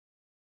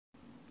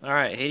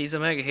Alright,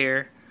 HadesOmega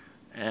here,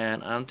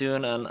 and I'm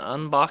doing an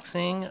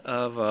unboxing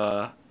of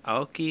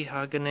Aoki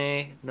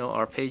Hagane no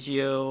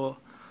Arpeggio,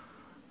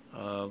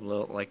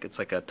 it's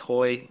like a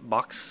toy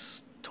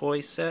box toy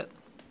set.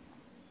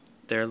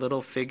 They're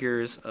little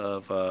figures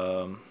of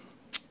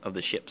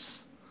the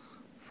ships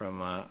from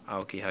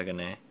Aoki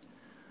Hagane,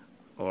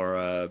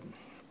 or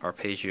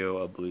Arpeggio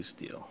of Blue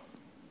Steel.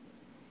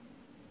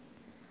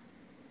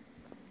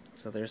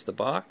 So there's the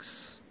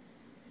box.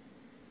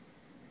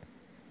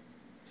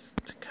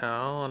 The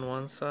cow on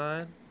one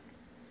side.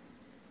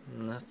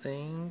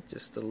 Nothing,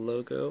 just the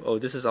logo. Oh,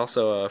 this is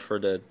also for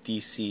the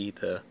DC,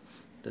 the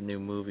new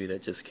movie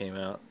that just came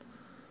out.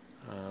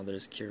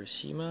 There's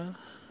Kirishima,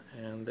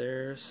 and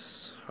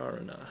there's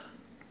Haruna.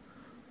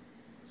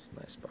 It's a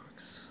nice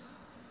box.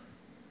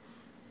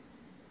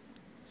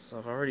 So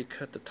I've already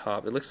cut the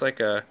top. It looks like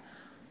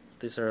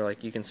these are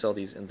like, you can sell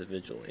these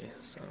individually.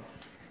 So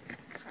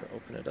let's go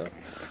open it up.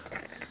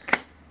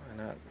 I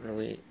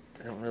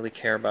don't really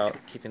care about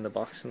keeping the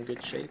box in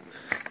good shape.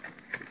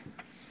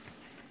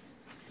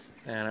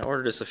 And I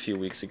ordered this a few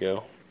weeks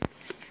ago.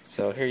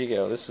 So here you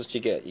go. This is what you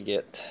get. You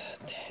get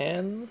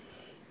 10.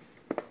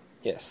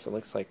 Yes, it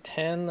looks like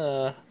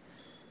 10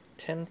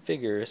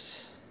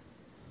 figures.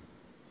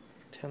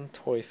 10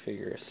 toy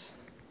figures.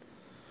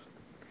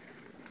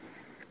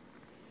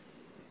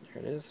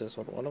 Here it is. There's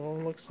what one of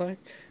them looks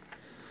like.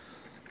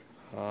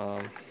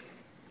 I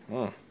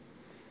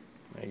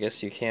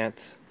guess you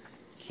can't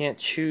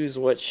choose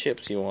what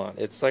ships you want.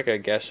 It's like a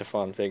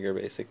Gashafon figure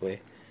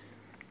basically.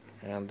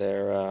 And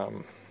they're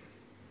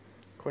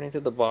according to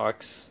the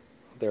box,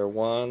 they're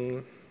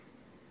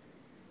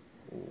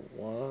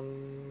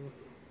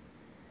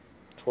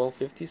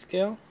 1250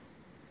 scale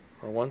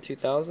or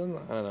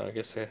 1/2000. I don't know. I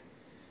guess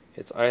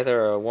it's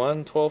either a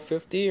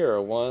 1/1250 or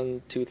a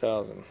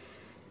 1/2000.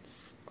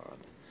 It's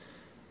odd.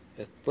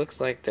 It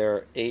looks like there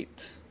are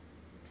 8.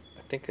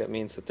 I think that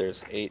means that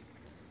there's 8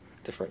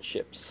 different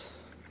ships.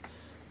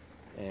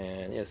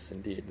 And yes,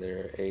 indeed, there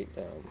are 8.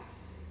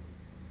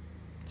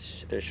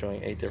 They're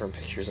showing 8 different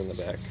pictures in the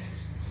back.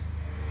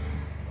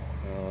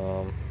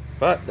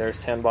 But there's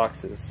 10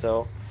 boxes,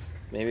 so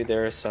maybe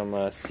there are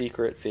some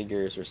secret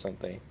figures or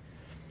something.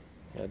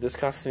 This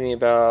cost me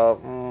about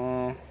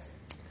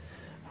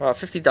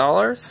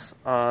 $50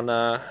 on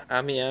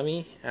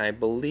Ami. I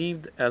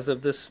believe as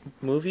of this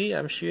movie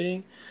I'm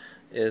shooting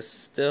is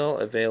still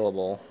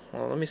available.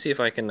 Well, let me see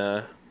if I can.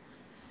 Let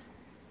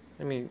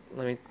me.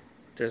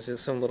 There's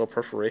just some little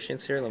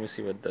perforations here. Let me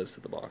see what it does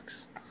to the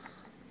box.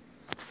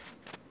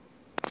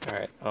 All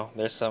right. Oh,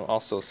 there's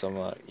also some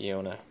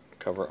Iona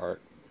cover art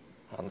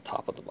on the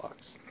top of the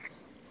box.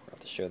 I'll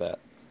have to show that.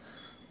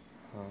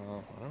 I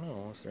don't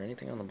know. Is there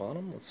anything on the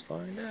bottom? Let's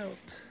find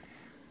out.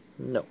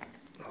 No,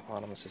 the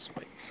bottom is just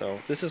white. So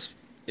this is,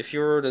 if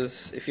you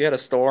had a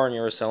store and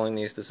you were selling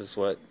these, this is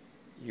what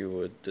you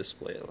would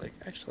display it like.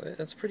 Actually,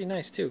 that's pretty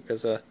nice too,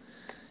 because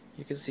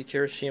you can see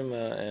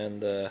Kirishima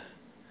and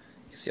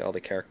you see all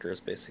the characters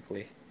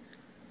basically.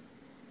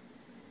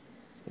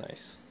 It's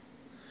nice.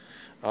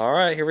 All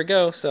right, here we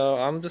go. So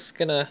I'm just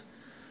gonna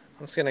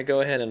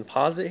go ahead and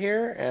pause it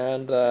here,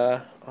 and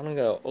I'm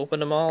gonna open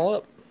them all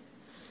up.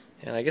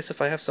 And I guess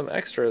if I have some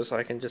extras,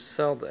 I can just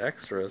sell the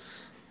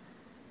extras.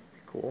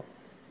 Cool.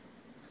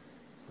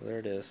 So there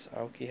it is.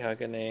 Aoki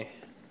Hagane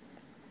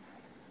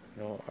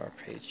no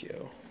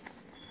Arpeggio.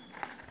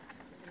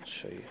 I'll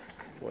show you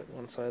what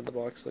one side of the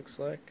box looks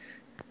like.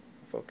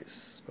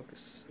 Focus.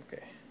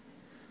 Okay.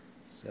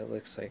 So it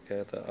looks like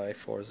the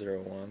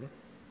I-401.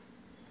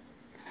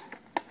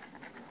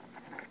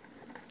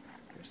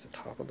 Here's the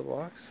top of the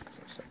box. It's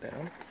upside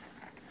down.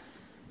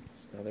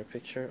 It's another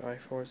picture,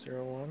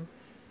 I-401.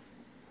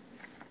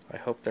 I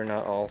hope they're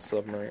not all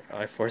submarine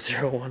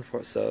I-401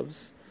 for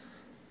subs.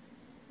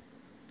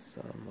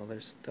 Some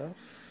other stuff,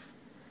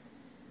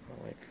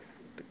 like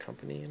the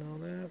company and all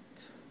that.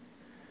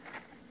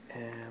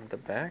 And the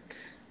back.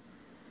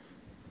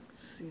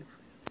 Let's see if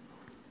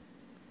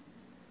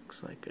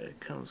looks like it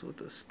comes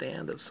with a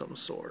stand of some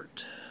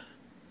sort.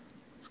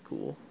 It's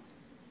cool.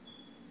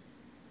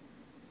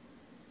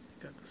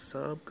 Got the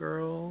sub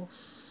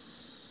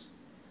girls.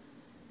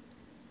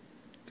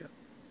 Got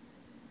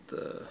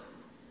the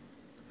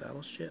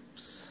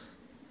battleships.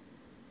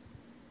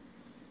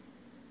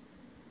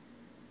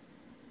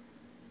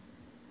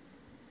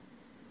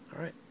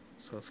 Alright,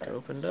 so let's go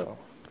open it up.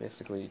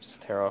 Basically, you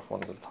just tear off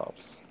one of the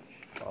tops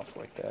off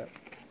like that.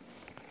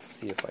 Let's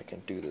see if I can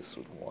do this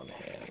with one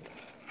hand.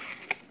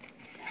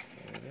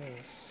 There it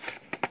is.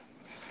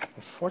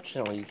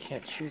 Unfortunately, you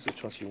can't choose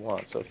which ones you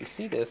want. So if you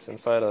see this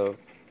inside of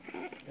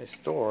a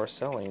store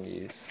selling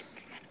these,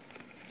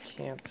 you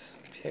can't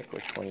pick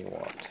which one you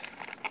want.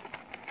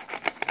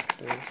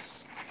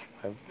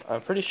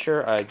 I'm pretty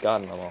sure I've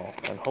gotten them all,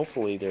 and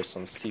hopefully there's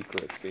some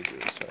secret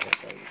figures. So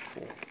that would be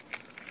cool.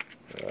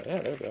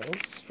 Yeah, there we go.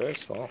 Oops, very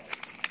small.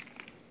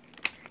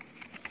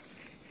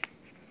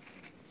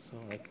 So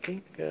I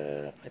think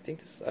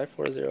this is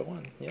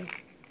I-401. Yeah.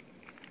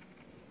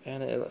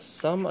 And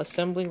some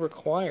assembly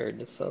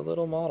required. It's a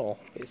little model,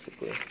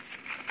 basically.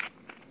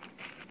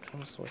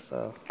 comes with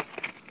a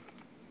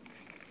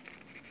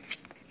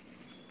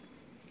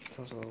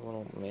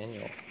little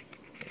manual.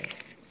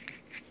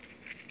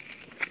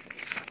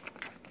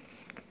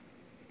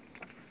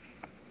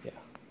 Yeah,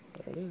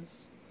 there it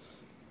is.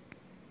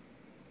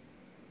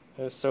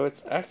 So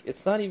it's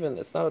not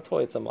a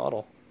toy, it's a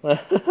model.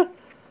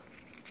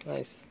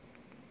 Nice.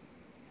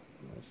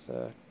 Nice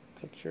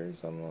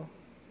pictures on the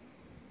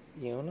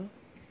Iona.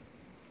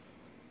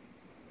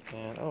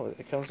 And oh,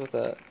 it comes with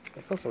a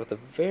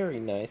very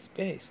nice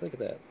base. Look at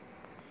that.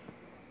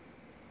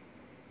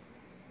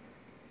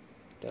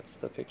 That's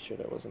the picture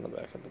that was in the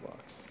back of the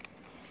box.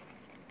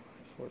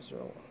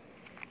 401.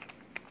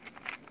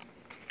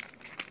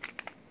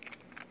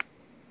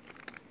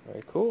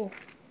 Very cool.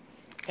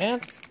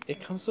 And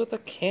it comes with a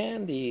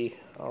candy.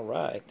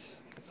 Alright.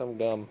 Some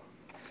gum.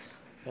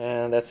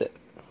 And that's it.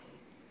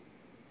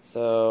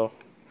 So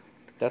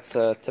that's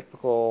a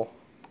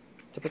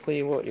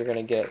typically what you're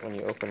gonna get when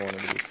you open one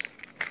of these.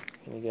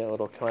 And you get a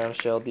little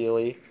clamshell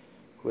dealie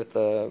with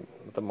the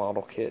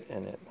model kit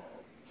in it.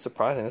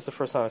 Surprising, this is the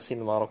first time I've seen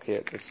the model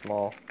kit this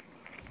small.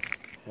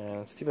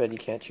 And it's too bad you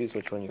can't choose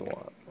which one you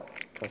want.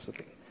 It comes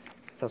with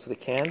the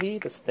candy,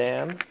 the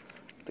stand,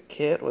 the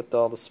kit with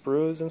all the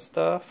sprues and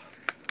stuff.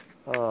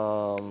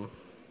 Some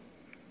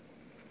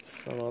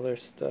other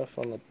stuff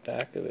on the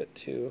back of it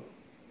too.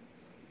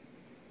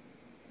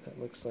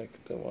 That looks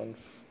like the one.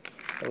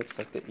 That looks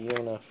like the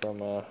Iona from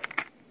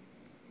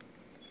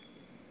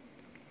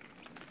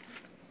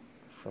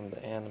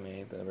the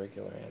anime, the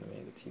regular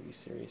anime, the TV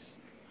series.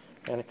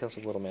 And it comes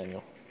with a little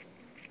manual.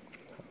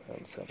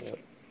 That's it.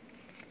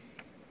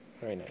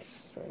 Very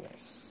nice, very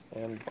nice.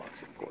 And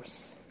box, of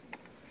course.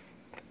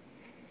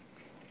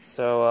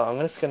 So I'm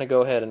just going to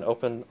go ahead and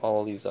open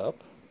all of these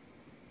up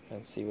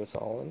and see what's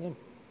all in them.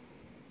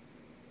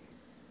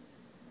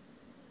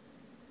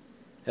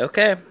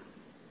 Okay,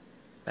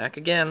 back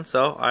again.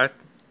 So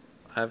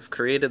I've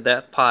created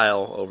that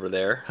pile over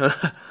there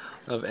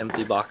of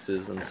empty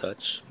boxes and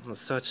such.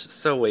 It's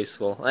so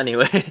wasteful.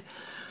 Anyway,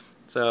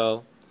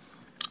 so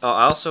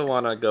I also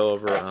want to go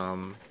over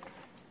on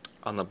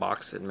the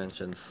box. It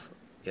mentions,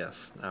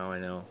 yes, now I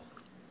know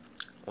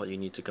what you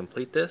need to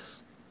complete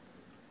this.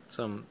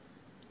 Some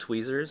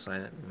tweezers,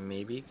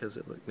 maybe because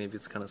maybe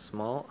it's kind of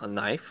small. A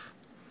knife,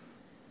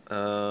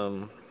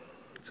 some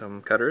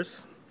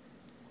cutters,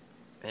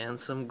 and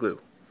some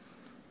glue.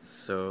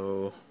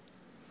 So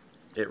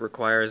it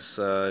requires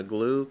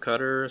glue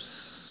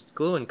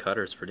and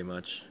cutters pretty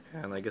much,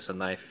 and I guess a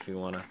knife if you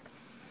want to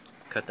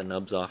cut the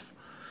nubs off.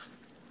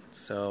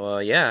 So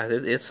yeah,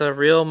 it's a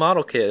real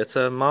model kit. It's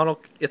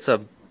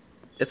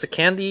a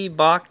candy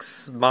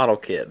box model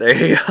kit. There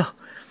you go.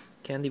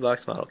 Candy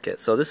box model kit.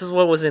 So this is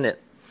what was in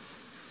it.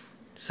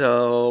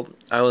 So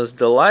I was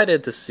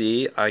delighted to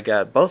see I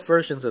got both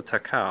versions of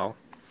Takao.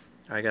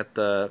 I got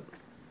the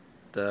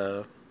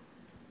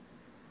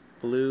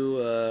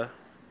blue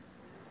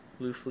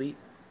Fleet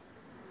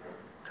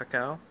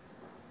Takao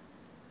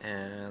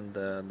and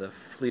the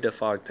Fleet of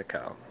Fog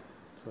Takao.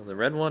 So the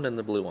red one and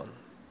the blue one,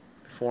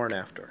 before and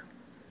after.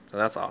 So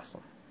that's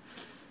awesome.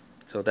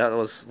 So that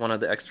was one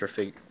of the extra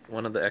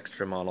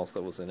models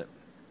that was in it.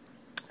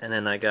 And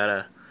then I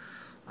got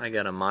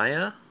a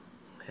Maya,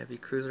 heavy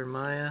cruiser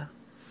Maya,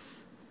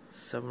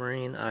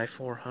 submarine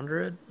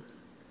I-400,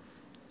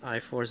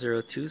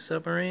 I-402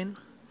 submarine,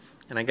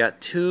 and I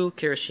got 2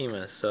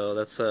 Kirishima. So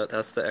that's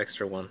the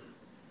extra one.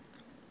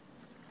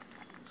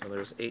 So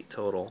there's 8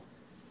 total.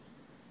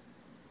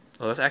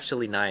 Oh, that's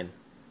actually 9.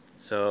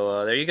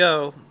 So there you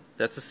go.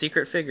 That's a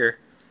secret figure.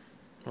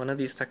 One of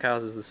these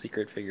Takaos is the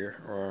secret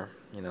figure, or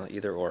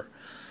either or.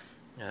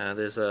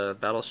 There's a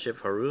battleship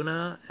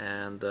Haruna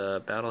and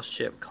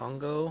battleship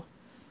Congo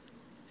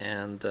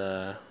and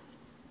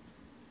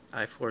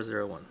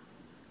I-401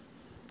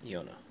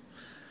 Iona.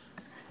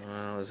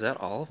 Is that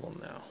all of them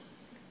now?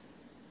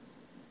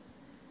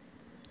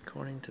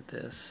 According to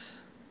this,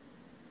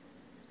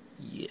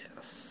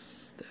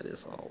 yes, that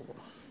is all of them.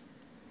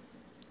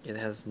 It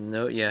has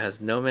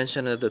no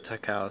mention of the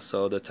Takao.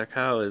 So the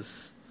Takao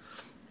is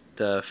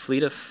the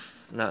fleet of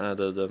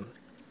the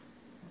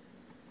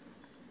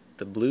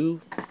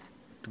blue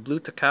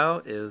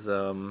Takao is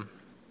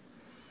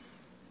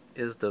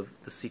the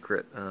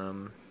secret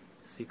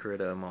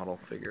model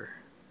figure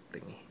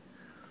thingy.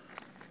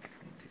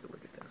 Take a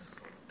look at this.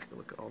 Take a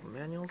look at all the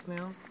manuals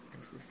now.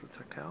 This is the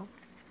Takao.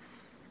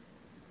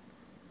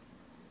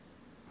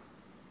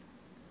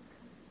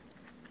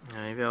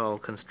 Maybe I'll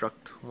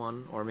construct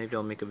one, or maybe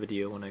I'll make a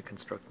video when I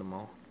construct them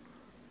all.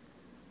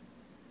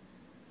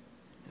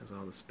 There's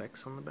all the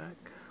specs on the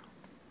back.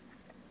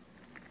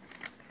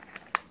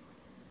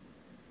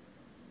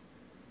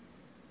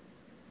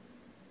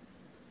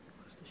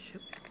 Where's the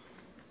ship?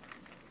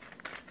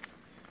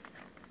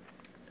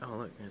 Oh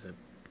look, there's a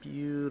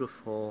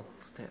beautiful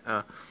stand.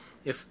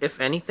 If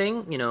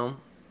anything,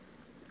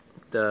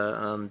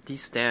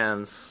 these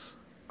stands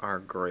are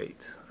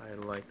great. I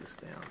like the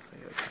stands. They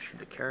got a picture of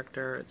the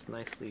character. It's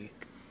nicely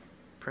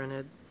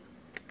printed.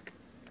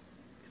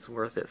 It's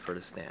worth it for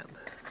the stand.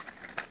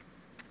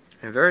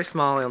 And very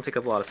small. They don't take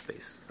up a lot of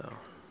space. So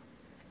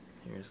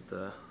Here's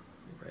the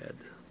red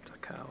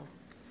Takao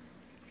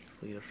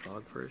Fleet of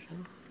Fog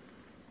version.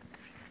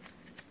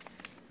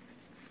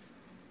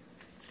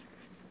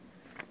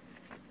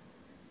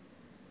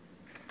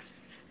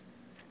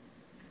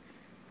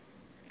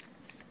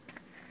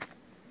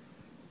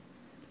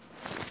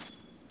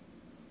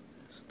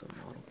 There's the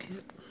model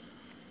kit.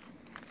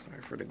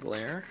 Sorry for the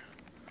glare.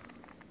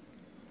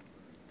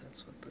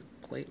 That's what the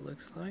plate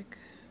looks like.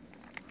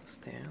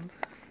 Stand.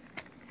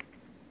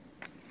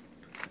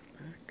 Put that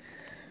back.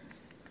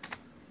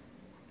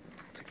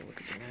 Take a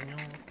look at the manual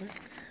real quick.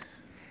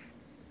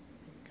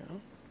 There you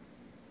go.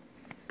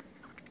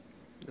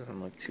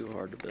 Doesn't look too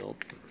hard to build.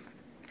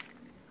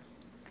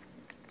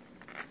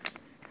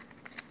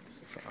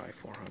 This is an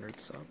I-400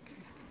 sub.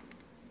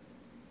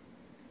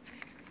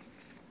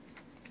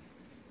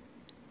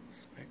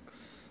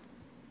 Specs.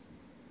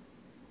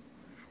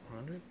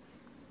 I-400.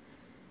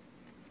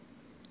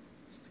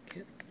 That's the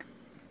kit.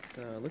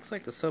 Looks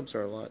like the subs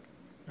are a lot.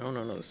 Oh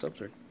no, the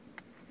subs are.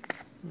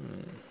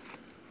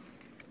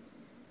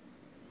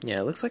 Yeah,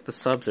 it looks like the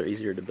subs are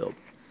easier to build.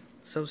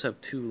 Subs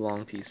have 2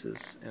 long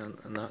pieces and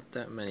not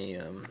that many.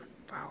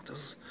 Wow,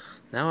 those.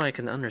 Now I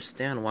can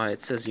understand why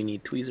it says you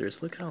need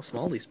tweezers. Look how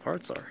small these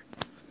parts are.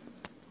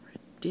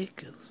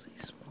 Ridiculously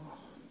small.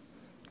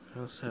 I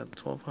also had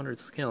 1200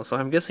 scale, so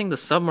I'm guessing the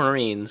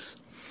submarines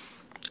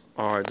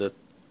are the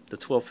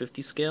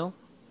 1250 scale.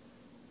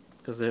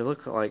 Because they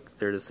look like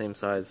they're the same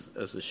size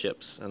as the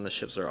ships, and the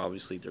ships are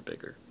obviously they're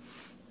bigger,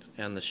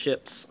 and the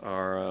ships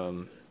are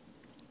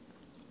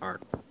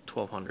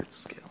 1200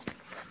 scale.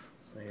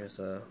 So here's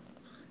a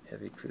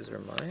heavy cruiser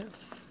Maya. There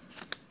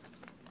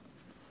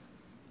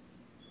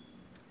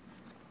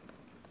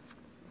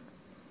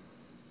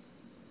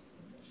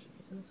she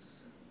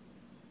is.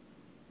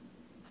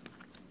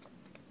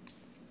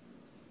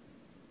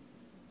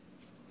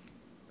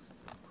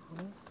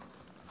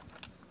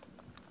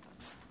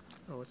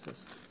 Oh, what's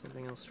this?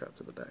 Something else strapped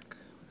to the back.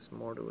 There's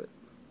more to it.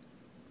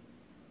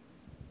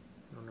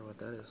 I wonder what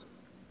that is.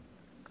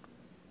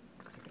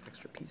 It's like an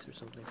extra piece or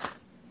something.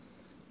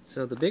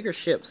 So the bigger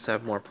ships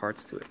have more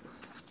parts to it.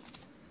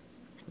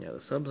 Yeah, the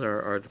subs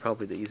are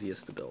probably the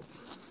easiest to build.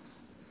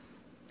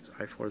 It's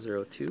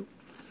I-402.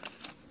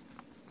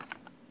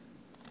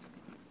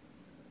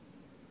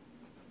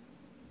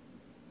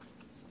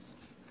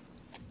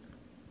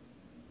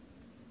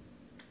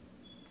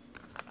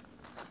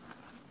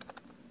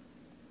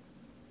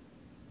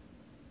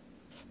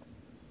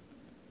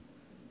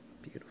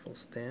 Beautiful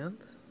stand.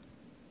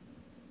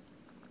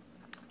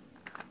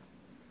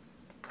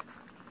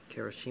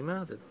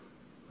 Kirishima,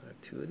 I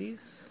have 2 of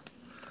these.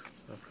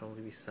 I'll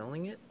probably be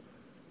selling it.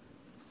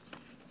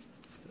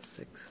 The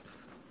 6th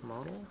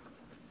model.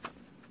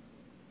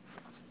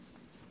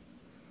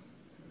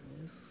 There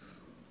it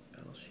is.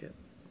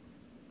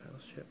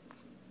 Battleship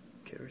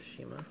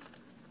Kirishima.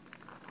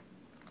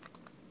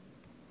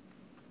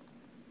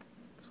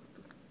 That's what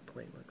the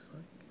plate looks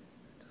like.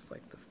 Just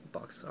like the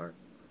box art.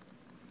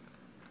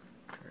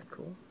 Very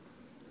cool.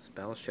 This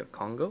Battleship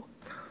Congo.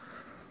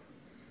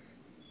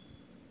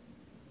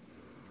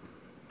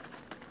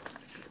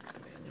 Get the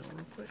manual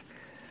real quick.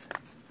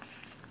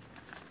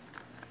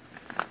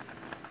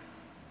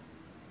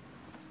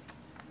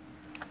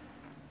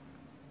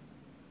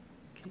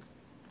 Okay.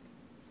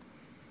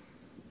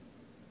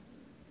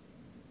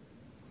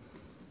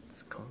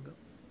 It's Congo.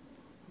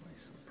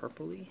 Nice and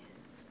purpley.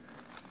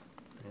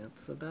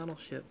 It's a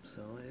battleship,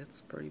 so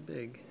it's pretty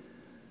big.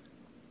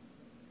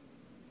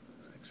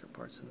 Extra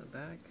parts in the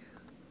back,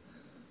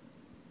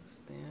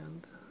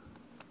 stand,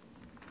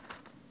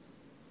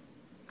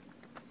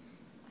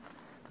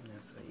 and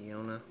that's the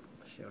Iona.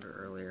 I showed her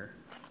earlier.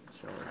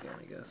 Show her again,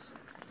 I guess.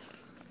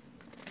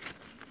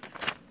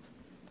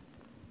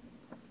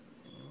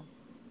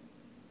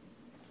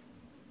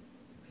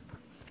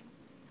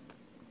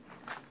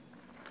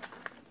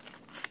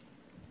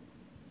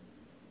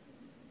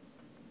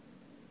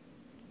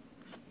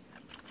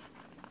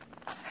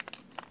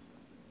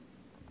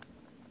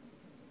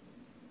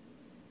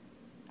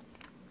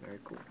 Very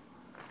cool.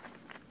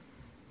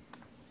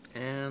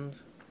 And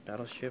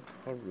Battleship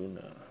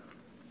Haruna.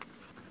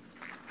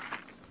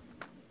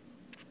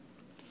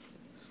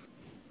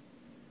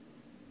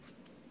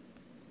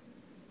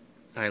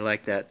 I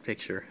like that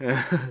picture.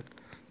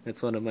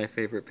 It's one of my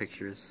favorite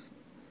pictures.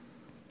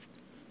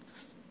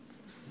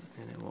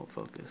 And it won't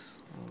focus.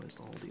 Oh, there's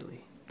the whole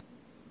dealie.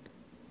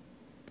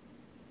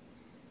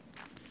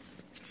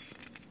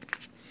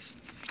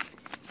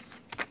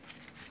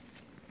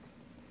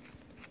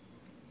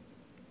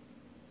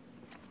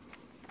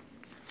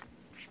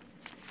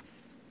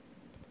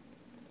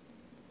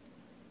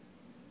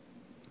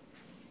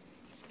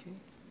 Okay.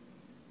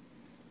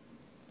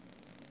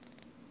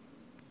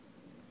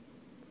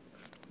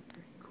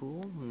 Very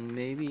cool.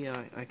 Maybe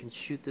I can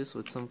shoot this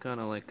with some kind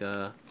of like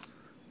a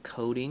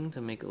coating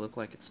to make it look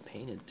like it's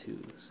painted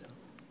too, so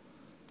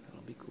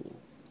that'll be cool.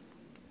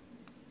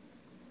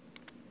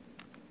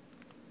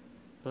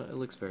 But it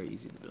looks very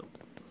easy to build.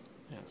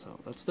 Yeah, so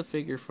that's the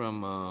figure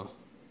from, I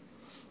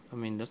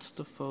mean, that's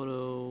the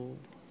photo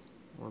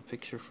or a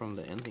picture from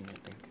the ending, I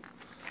think.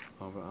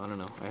 Oh, but I don't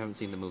know. I haven't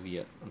seen the movie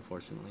yet,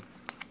 unfortunately.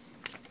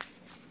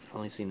 I've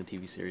only seen the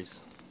TV series.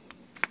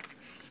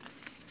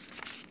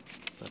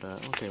 But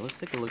okay, let's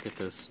take a look at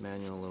this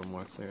manual a little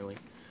more clearly.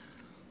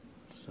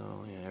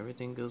 So yeah,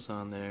 everything goes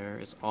on there.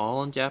 It's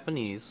all in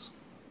Japanese.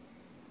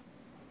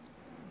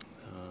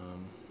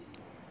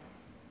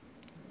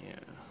 Yeah.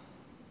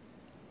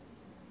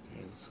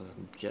 There's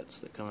jets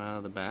that come out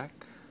of the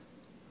back.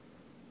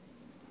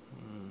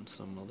 And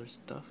some other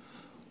stuff.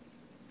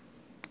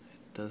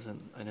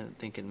 I don't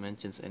think it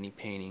mentions any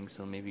painting,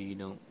 so maybe you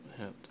don't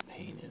have to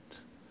paint it.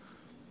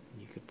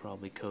 You could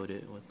probably coat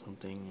it with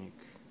something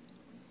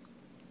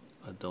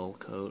like a dull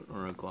coat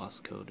or a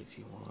gloss coat if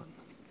you want.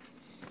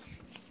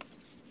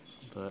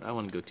 But I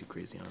wouldn't go too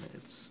crazy on it.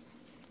 It's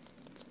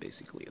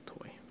basically a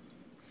toy.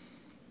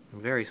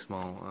 Very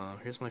small.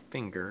 Here's my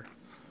finger.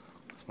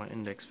 It's my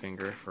index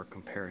finger for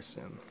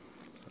comparison.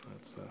 So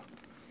it's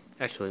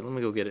actually, let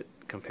me go get it.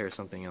 Compare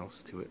something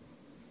else to it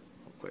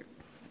real quick.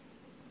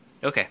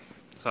 Okay,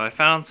 so I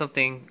found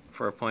something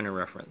for a point of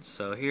reference.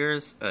 So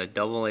here's a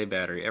AA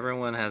battery.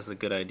 Everyone has a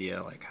good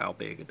idea like how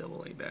big a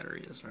AA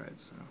battery is, right?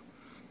 So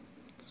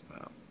it's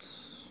about,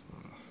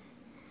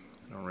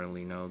 I don't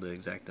really know the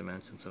exact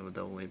dimensions of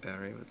a AA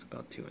battery, but it's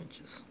about 2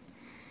 inches.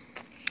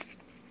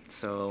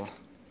 So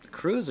the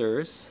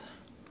cruisers,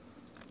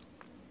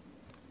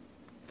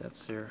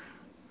 that's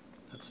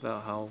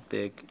about how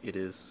big it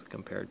is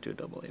compared to a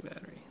AA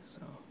battery.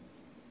 So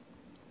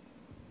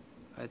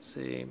I'd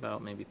say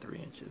about maybe 3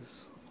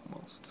 inches,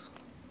 almost.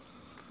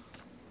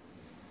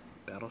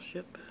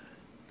 Battleship,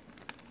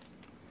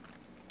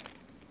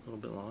 a little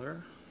bit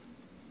longer.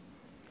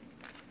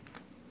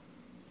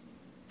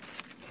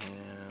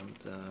 And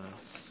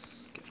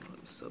let's get one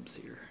of the subs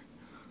here.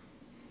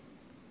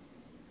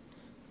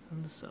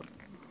 And the sub.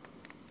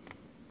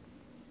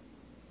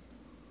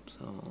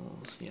 So,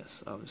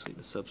 yes, obviously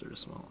the subs are the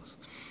smallest.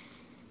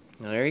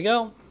 Now there you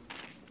go.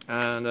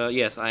 And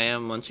yes, I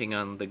am munching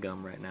on the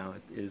gum right now.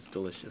 It is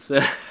delicious.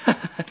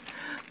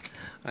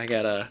 I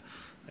got a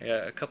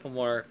couple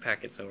more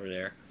packets over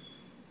there.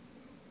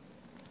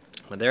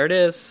 But there it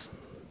is.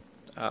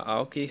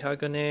 Aoki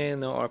Hagane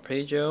no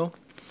Arpeggio.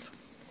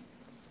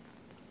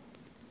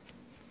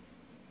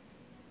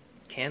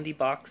 Candy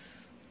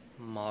box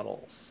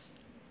models.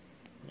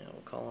 Yeah,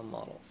 we'll call them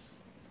models.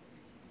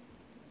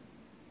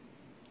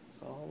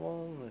 That's all of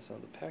them. There's all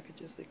the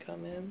packages they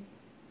come in.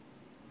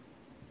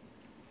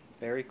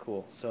 Very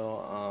cool.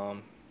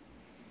 So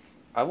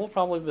I will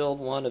probably build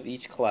one of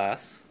each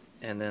class,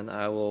 and then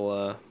I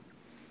will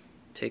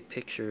take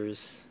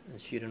pictures and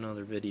shoot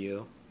another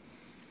video.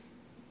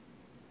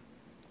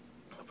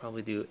 I'll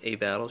probably do a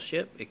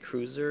battleship, a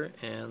cruiser,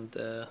 and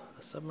a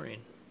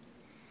submarine.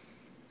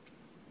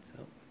 So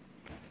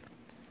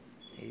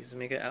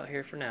HadesOmega out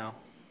here for now.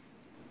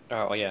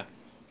 Oh yeah,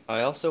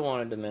 I also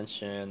wanted to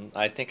mention,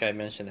 I think I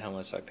mentioned how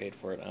much I paid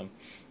for it.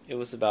 It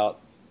was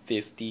about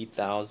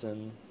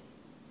 50,000,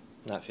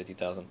 not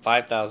 50,000,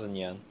 5,000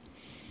 yen,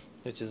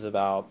 which is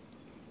about,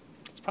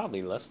 it's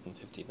probably less than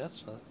 50.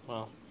 That's,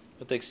 well,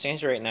 with the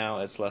exchange rate now,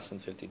 it's less than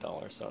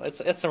 $50. So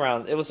it's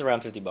around, it was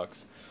around 50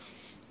 bucks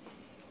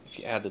if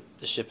you add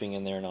the shipping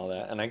in there and all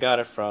that. And I got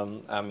it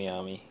from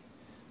Ami.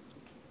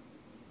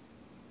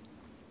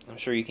 I'm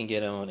sure you can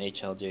get them on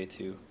HLJ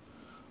too,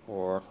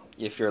 or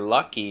if you're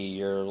lucky,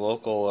 your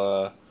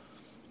local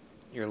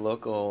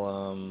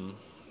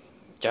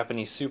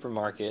Japanese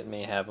supermarket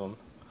may have them,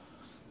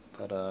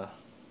 but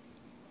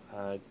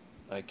I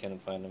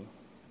couldn't find them.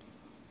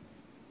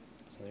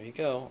 So there you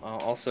go.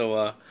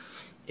 Also,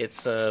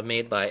 it's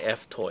made by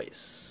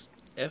F-Toys.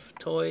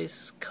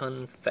 F-Toys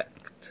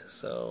Confect.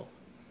 So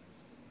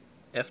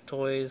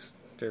F-Toys,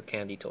 they're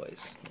candy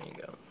toys. There you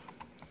go.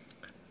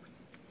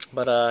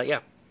 But yeah,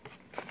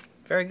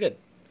 very good.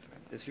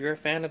 If you're a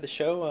fan of the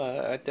show,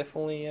 I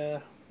definitely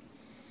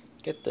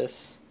get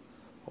this.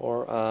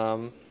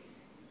 Or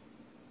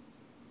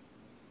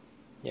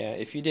yeah,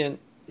 if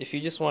you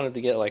just wanted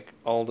to get like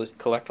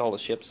collect all the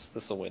ships,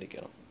 this is the way to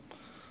get them.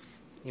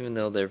 Even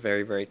though they're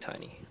very, very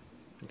tiny.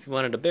 If you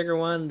wanted a bigger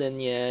one, then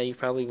yeah, you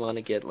probably want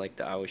to get like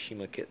the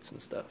Aoshima kits and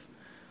stuff.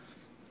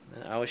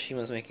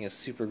 Aoshima's making a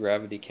super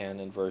gravity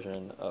cannon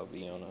version of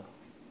Iona.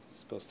 It's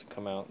supposed to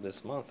come out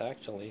this month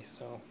actually,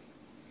 so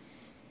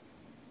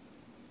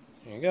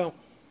there you go.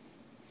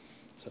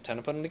 So time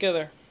to put them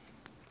together.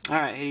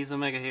 Alright,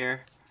 HadesOmega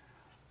here.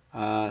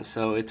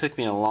 So it took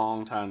me a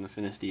long time to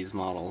finish these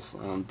models.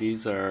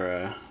 These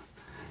are,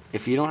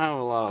 if you don't have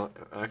a lot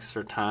of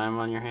extra time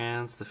on your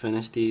hands to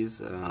finish these,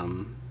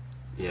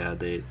 yeah,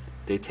 they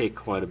take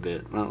quite a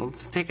bit. It'll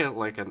take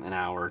like an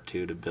hour or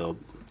two to build.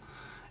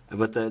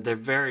 But they're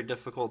very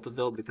difficult to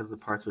build because the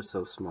parts are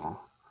so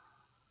small.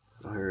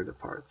 So here are the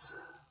parts.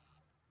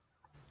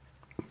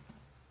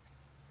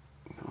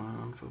 Come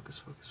on,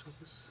 focus.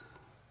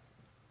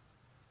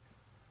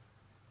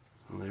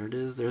 Well, there it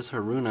is. There's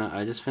Haruna.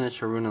 I just finished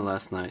Haruna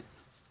last night.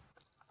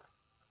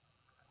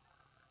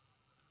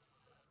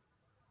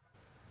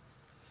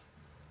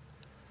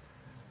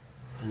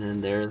 And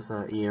then there's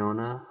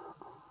Iona.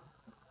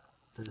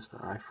 There's the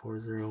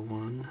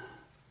I-401.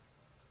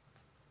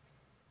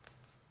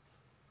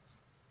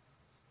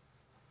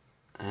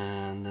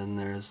 And then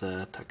there's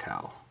a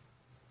Takao.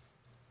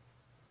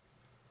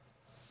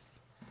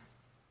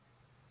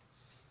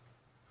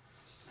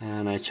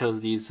 And I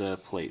chose these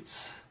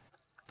plates,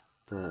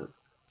 the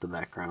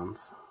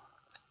backgrounds.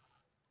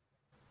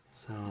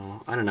 So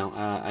I don't know.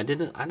 I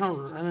didn't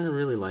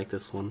really like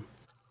this one.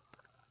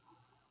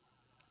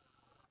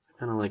 I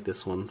kind of like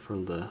this one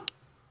from the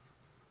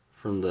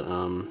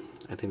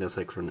I think that's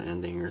like from the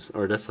ending,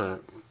 or that's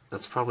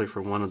probably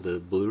from one of the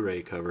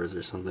Blu-ray covers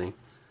or something.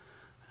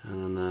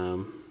 And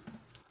then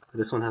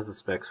this one has the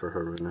specs for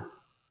Haruna.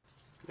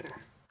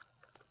 There.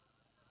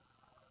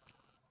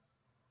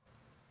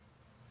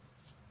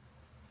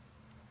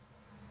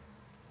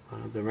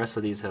 The rest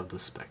of these have the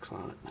specs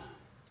on it,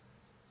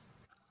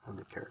 on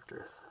the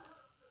characters.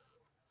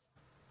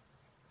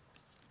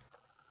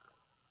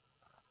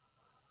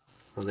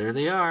 So there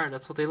they are.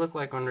 That's what they look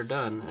like when they're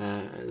done.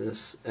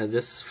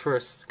 This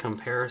first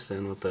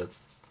comparison with the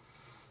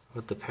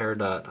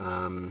Peridot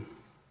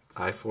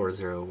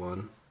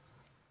I-401.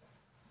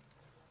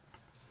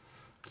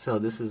 So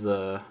this is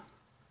I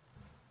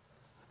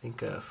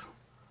think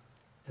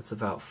it's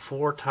about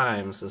 4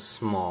 times as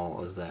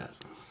small as that.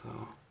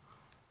 So.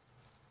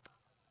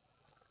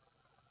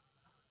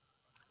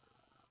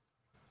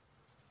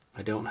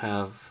 I don't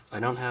have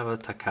a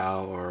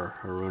Takao or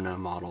Haruna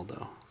model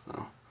though,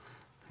 so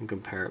I can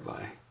compare it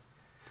by.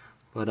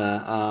 But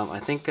I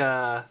think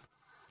the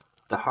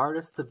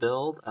hardest to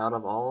build out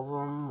of all of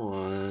them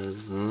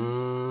was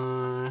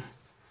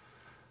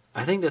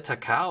I think the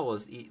Takao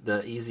was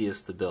the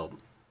easiest to build.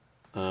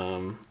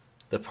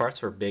 The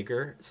parts were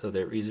bigger, so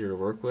they're easier to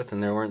work with,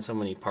 and there weren't so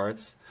many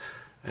parts.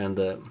 And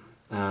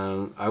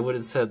I would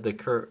have said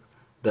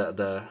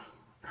the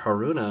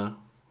Haruna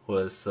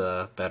was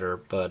better,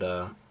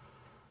 but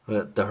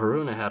the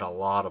Haruna had a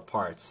lot of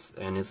parts,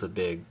 and it's a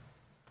big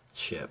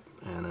chip,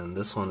 and then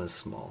this one is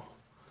small,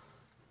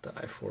 the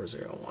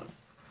I-401.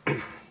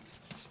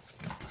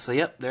 So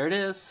yep, there it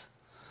is.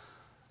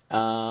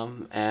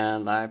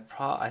 And I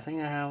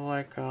think I have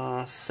like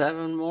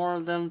 7 more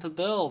of them to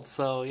build.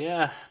 So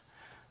yeah,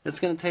 it's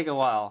gonna take a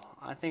while.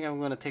 I think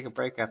I'm gonna take a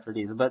break after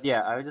these. But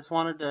yeah, I just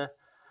wanted to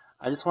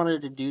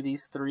do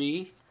these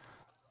 3.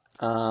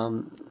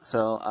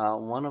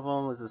 One of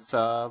them is a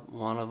sub,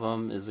 one of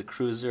them is a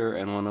cruiser,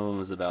 and one of them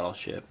is a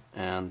battleship,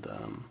 and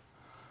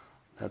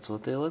that's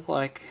what they look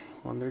like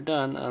when they're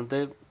done.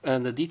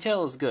 And the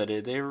detail is good.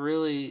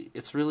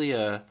 It's really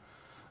a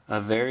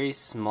very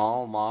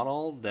small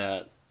model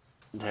that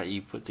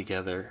you put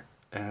together.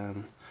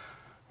 And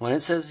when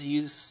it says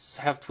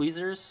have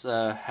tweezers,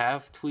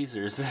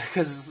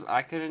 because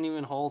I couldn't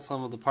even hold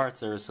some of the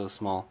parts. They were so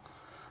small.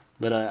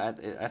 But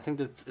I think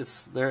that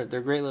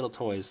they're great little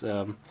toys.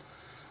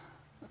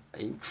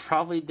 You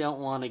probably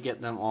don't want to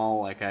get them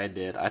all like I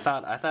did. I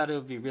thought it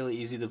would be really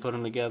easy to put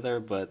them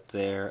together, but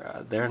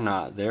they're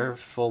not. They're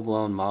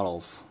full-blown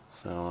models.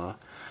 So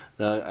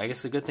I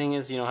guess the good thing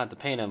is you don't have to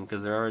paint them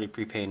because they're already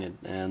pre-painted,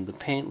 and the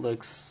paint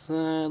looks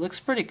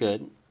pretty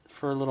good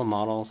for a little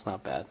model. It's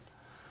not bad.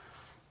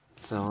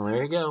 So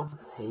there you go.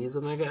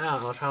 HadesOmega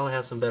out. I'll probably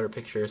have some better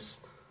pictures.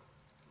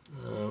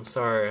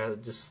 Sorry,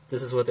 this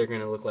is what they're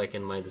gonna look like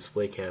in my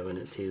display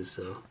cabinet too.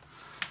 So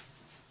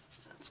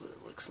that's what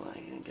it looks like.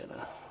 I got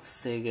a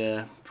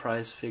Sega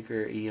prize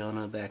figure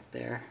Iona back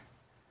there.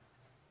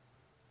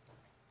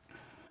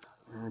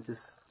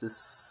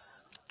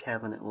 This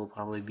cabinet will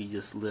probably be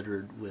just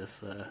littered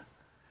with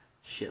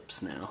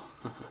ships now.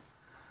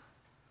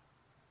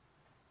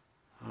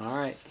 All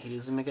right,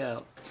 HadesOmega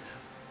out.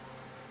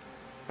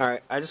 All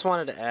right, I just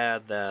wanted to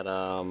add that.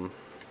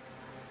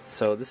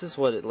 So this is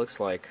what it looks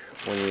like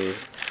when you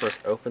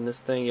first open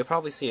this thing. You'll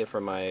probably see it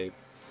from my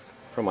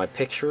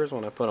pictures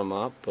when I put them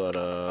up, but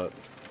I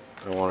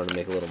wanted to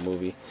make a little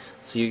movie.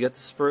 So you get the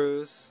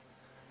sprues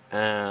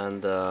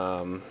and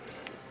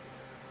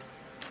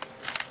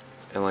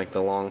like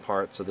the long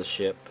parts of the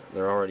ship.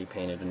 They're already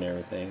painted and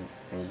everything,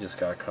 and you just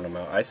gotta cut them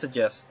out. I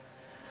suggest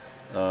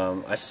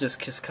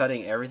just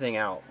cutting everything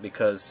out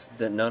because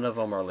none of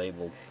them are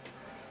labeled.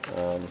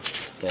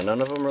 Yeah,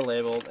 none of them are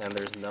labeled, and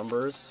there's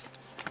numbers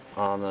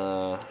on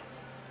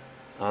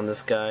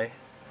this guy,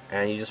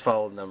 and you just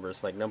follow the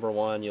numbers. Like number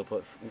 1, you'll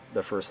put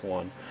the first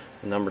one,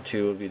 and number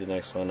 2 would be the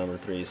next one, number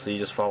 3. So you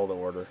just follow the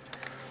order.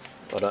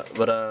 But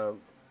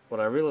what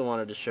I really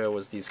wanted to show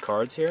was these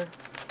cards here.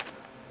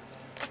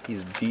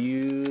 These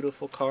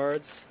beautiful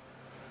cards,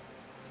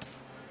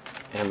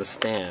 and the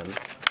stand.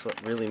 That's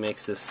what really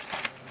makes this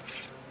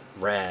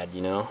rad,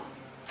 you know.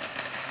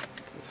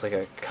 It's like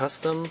a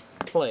custom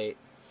plate,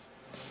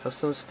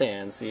 custom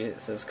stand. See,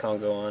 it says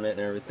Congo on it and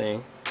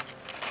everything.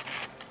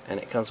 And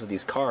it comes with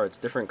these cards,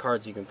 different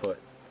cards you can put.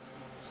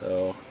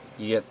 So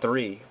you get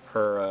 3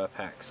 per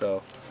pack.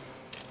 So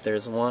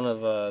there's one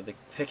of the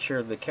picture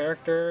of the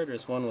character.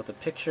 There's one with a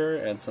picture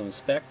and some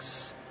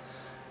specs,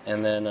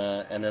 and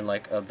then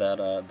like of that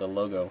the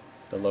logo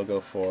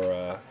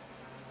for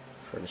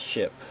the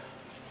ship.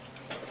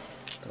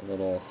 The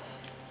little,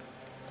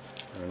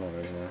 I don't know,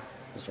 there's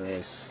Doesn't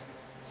really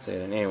say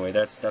it. Anyway,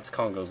 that's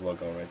Congo's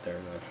logo right there,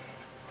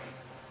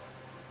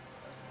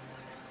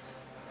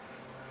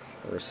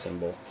 or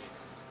symbol.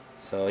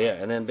 So yeah,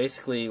 and then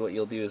basically what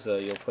you'll do is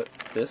you'll put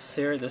this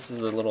here. This is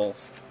the little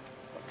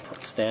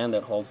stand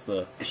that holds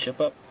the ship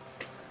up.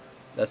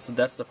 That's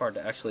the part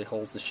that actually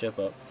holds the ship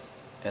up.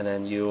 And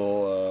then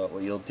you'll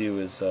what you'll do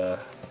is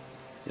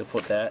you'll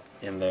put that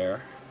in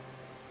there,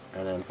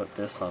 and then put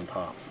this on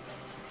top,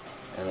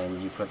 and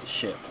then you put the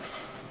ship.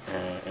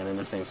 And then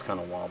this thing's kind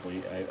of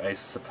wobbly. I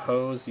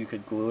suppose you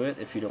could glue it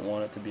if you don't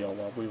want it to be all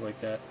wobbly like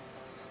that,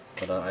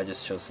 but I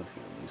just chose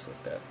something loose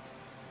like that.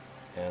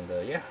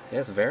 And yeah,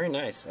 it's very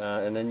nice.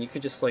 And then you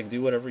could just like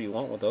do whatever you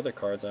want with the other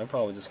cards. I'm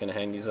probably just gonna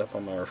hang these up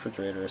on my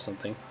refrigerator or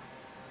something.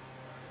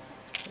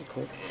 Pretty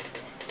cool.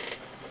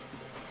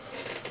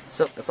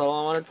 So that's all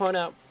I wanted to point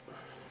out.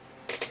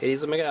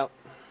 HadesOmega out.